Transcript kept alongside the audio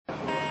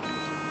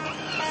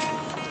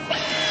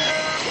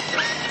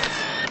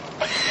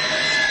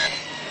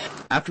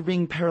After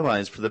being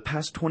paralyzed for the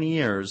past 20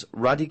 years,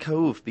 Radi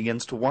Kaiof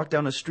begins to walk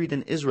down a street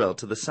in Israel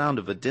to the sound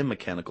of a dim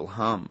mechanical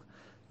hum.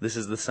 This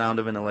is the sound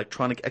of an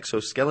electronic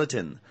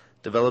exoskeleton,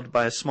 developed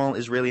by a small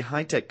Israeli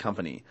high-tech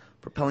company,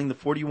 propelling the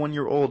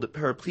 41-year-old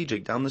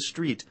paraplegic down the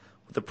street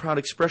with a proud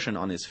expression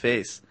on his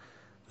face.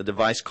 The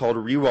device, called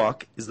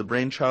ReWalk, is the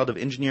brainchild of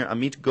engineer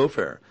Amit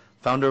Goffer,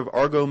 founder of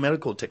Argo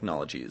Medical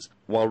Technologies.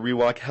 While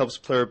ReWalk helps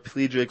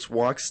paraplegics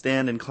walk,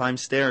 stand, and climb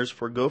stairs,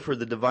 for Goffer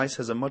the device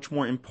has a much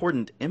more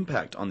important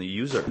impact on the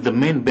user. The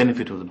main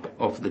benefit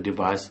of the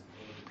device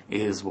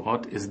is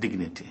what? Is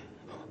dignity,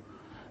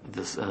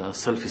 this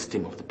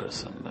self-esteem of the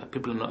person.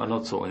 People are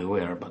not so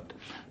aware, but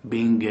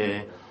being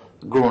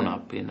grown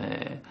up in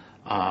a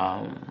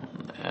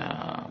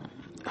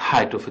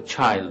height of a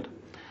child,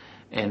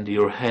 and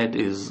your head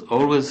is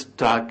always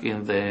stuck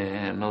in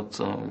the, not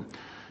so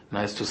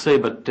nice to say,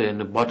 but in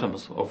the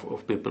bottoms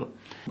of people.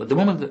 But the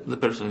moment the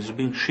person is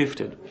being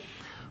shifted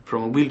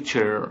from a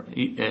wheelchair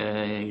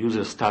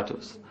user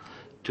status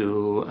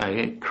to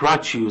a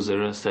crutch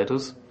user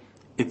status,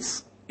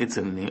 it's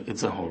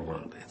a whole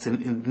world. It's a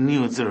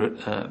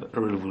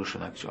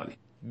revolution, actually.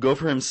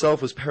 Goffer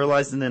himself was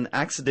paralyzed in an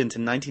accident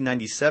in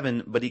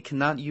 1997, but he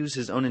cannot use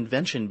his own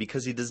invention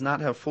because he does not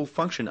have full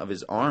function of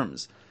his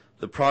arms.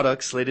 The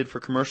product, slated for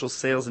commercial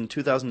sales in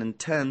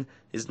 2010,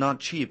 is not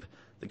cheap.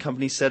 The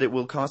company said it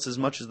will cost as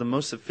much as the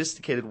most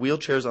sophisticated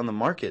wheelchairs on the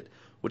market,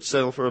 which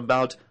sell for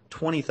about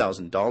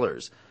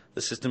 $20,000.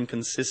 The system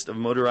consists of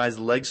motorized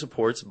leg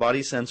supports,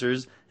 body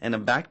sensors, and a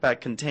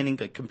backpack containing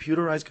a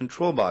computerized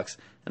control box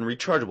and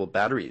rechargeable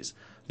batteries.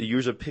 The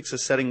user picks a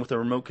setting with a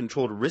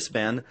remote-controlled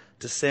wristband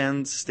to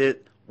stand,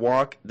 sit,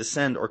 walk,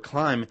 descend, or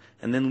climb,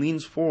 and then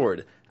leans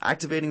forward,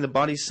 activating the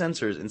body's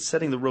sensors and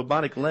setting the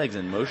robotic legs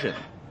in motion.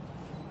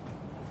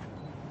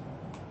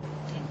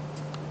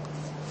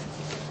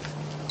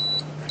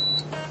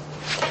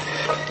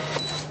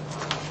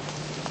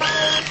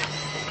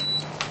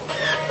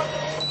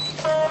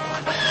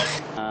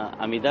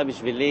 עמידה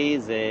בשבילי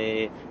זה,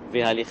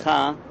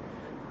 והליכה,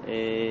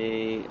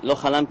 לא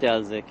חלמתי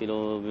על זה,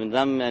 כאילו, בן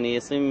אדם, אני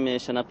 20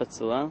 שנה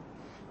פצוע,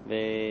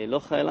 ולא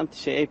חלמתי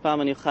שאי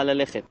פעם אני אוכל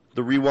ללכת.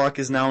 The ReWalk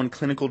is now in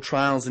clinical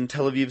trials in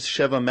Tel Aviv's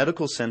Sheva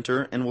Medical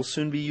Center and will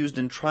soon be used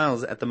in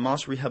trials at the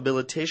Moss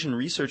Rehabilitation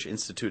Research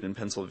Institute in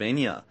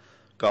Pennsylvania.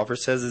 Goffer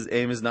says his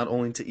aim is not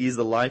only to ease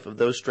the life of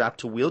those strapped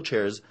to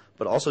wheelchairs,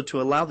 but also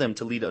to allow them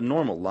to lead a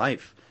normal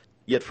life.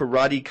 Yet for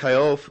Radi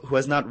Kaiof, who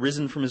has not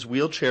risen from his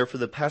wheelchair for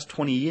the past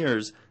 20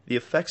 years, the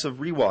effects of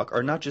ReWalk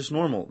are not just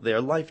normal, they are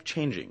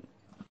life-changing.